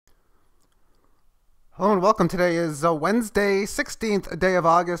Hello and welcome. Today is Wednesday, 16th day of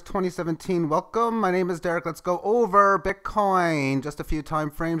August, 2017. Welcome. My name is Derek. Let's go over Bitcoin. Just a few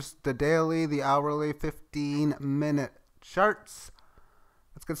time frames, the daily, the hourly, 15-minute charts.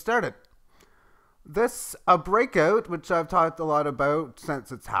 Let's get started. This breakout, which I've talked a lot about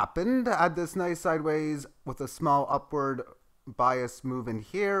since it's happened, had this nice sideways with a small upward bias move in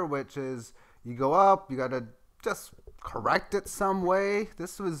here, which is you go up, you got to just correct it some way.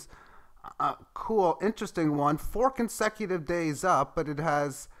 This was a cool, interesting one. 4 consecutive days up, but it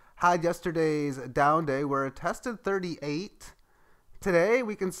has had yesterday's down day where it tested 38. Today,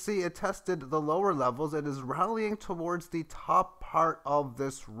 we can see it tested the lower levels. It is rallying towards the top part of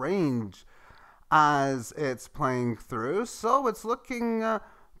this range as it's playing through. So it's looking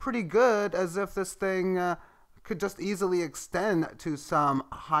pretty good, as if this thing could just easily extend to some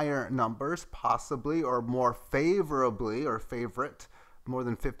higher numbers, possibly, or more favorably, or favorite, more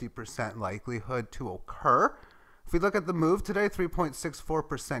than 50% likelihood to occur. If we look at the move today,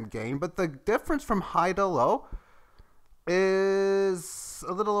 3.64% gain, but the difference from high to low is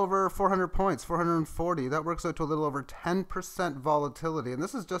a little over 400 points, 440. That works out to a little over 10% volatility, and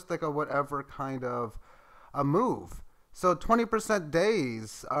this is just like a whatever kind of a move. So 20%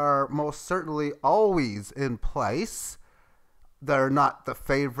 days are most certainly always in place. They're not the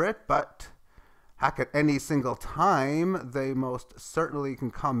favorite, but heck, at any single time, they most certainly can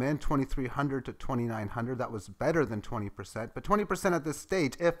come in 2,300 to 2,900. That was better than 20%. But 20% at this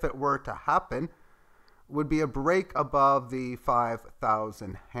stage, if it were to happen, would be a break above the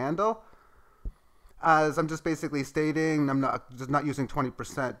 5,000 handle. As I'm just basically stating, I'm just not using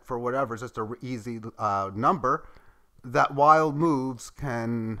 20% for whatever, it's just an easy number, that wild moves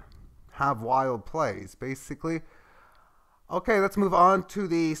can have wild plays, basically. Okay, let's move on to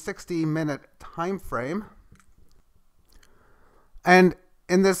the 60-minute time frame. And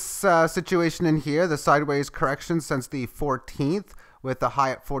in this situation in here, the sideways correction since the 14th, with the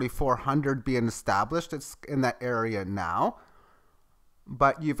high at 4,400 being established, it's in that area now.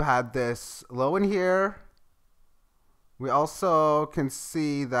 But you've had this low in here. We also can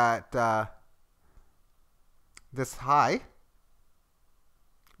see that this high,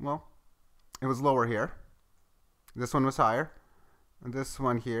 well, it was lower here. This one was higher, and this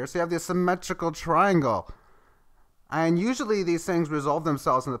one here. So you have the symmetrical triangle. And usually these things resolve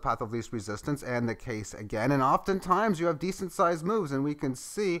themselves in the path of least resistance, and the case again. And oftentimes you have decent sized moves, and we can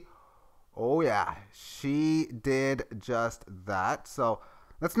see, oh yeah, she did just that. So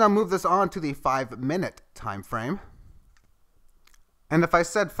let's now move this on to the 5-minute time frame. And if I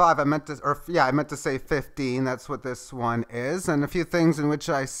said 5, I meant to say 15. That's what this one is. And a few things in which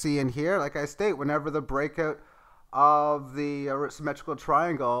I see in here, like I state, whenever the breakout of the symmetrical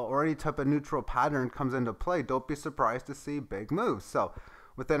triangle or any type of neutral pattern comes into play, don't be surprised to see big moves. So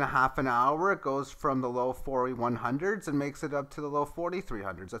within a half an hour, it goes from the low 4100s and makes it up to the low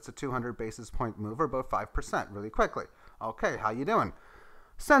 4300s. That's a 200 basis point move, or about 5% really quickly. Okay, how you doing?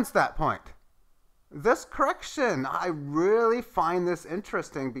 Since that point, this correction, I really find this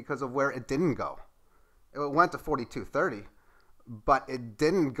interesting because of where it didn't go. It went to 4230, but it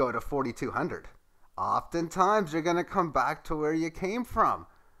didn't go to 4200. Oftentimes, you're going to come back to where you came from.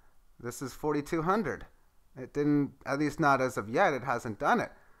 This is 4,200. It didn't, at least not as of yet, it hasn't done it.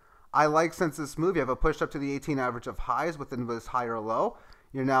 I like, since this move, you have a push up to the 18 average of highs within this higher low.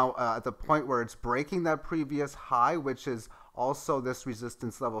 You're now at the point where it's breaking that previous high, which is also this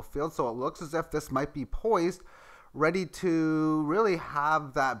resistance level field. So it looks as if this might be poised, ready to really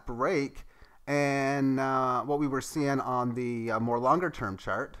have that break. And what we were seeing on the more longer term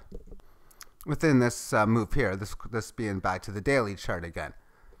chart within this move here, this being back to the daily chart again.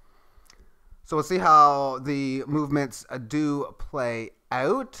 So we'll see how the movements do play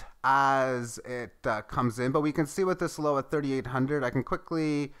out as it comes in. But we can see with this low at 3,800, I can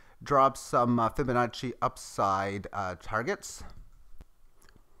quickly drop some Fibonacci upside targets.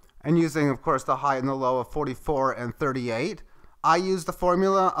 And using, of course, the high and the low of 44 and 38, I use the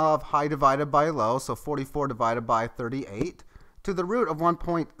formula of high divided by low, so 44 divided by 38, to the root of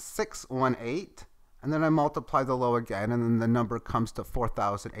 1.618, and then I multiply the low again, and then the number comes to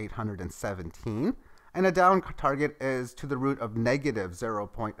 4,817, and a down target is to the root of negative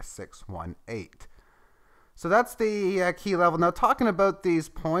 0.618. So that's the key level. Now, talking about these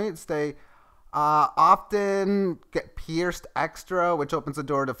points, they often get pierced extra, which opens the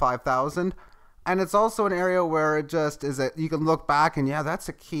door to 5,000. And it's also an area where it just is you can look back and, yeah, that's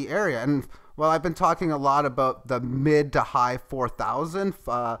a key area. And well, I've been talking a lot about the mid to high 4,000,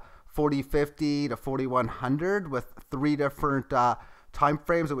 4050 to 4100 with 3 different time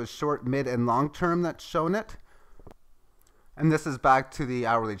frames. It was short, mid, and long term that's shown it. And this is back to the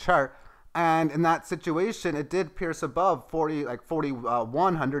hourly chart. And in that situation, it did pierce above 40, like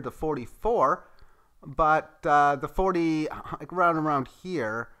 4,100 to 44. But the 40, like around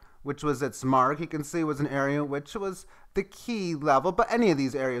here, which was its mark, you can see was an area which was the key level. But any of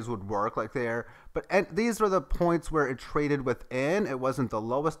these areas would work, like there. But these were the points where it traded within. It wasn't the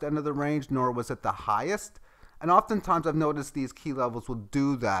lowest end of the range, nor was it the highest. And oftentimes I've noticed these key levels will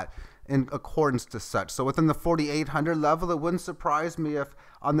do that in accordance to such. So within the 4,800 level, it wouldn't surprise me if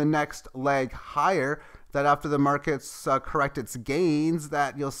on the next leg higher, that after the markets correct its gains,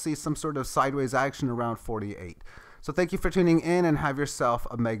 that you'll see some sort of sideways action around 48. So thank you for tuning in and have yourself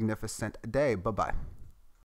a magnificent day. Bye-bye.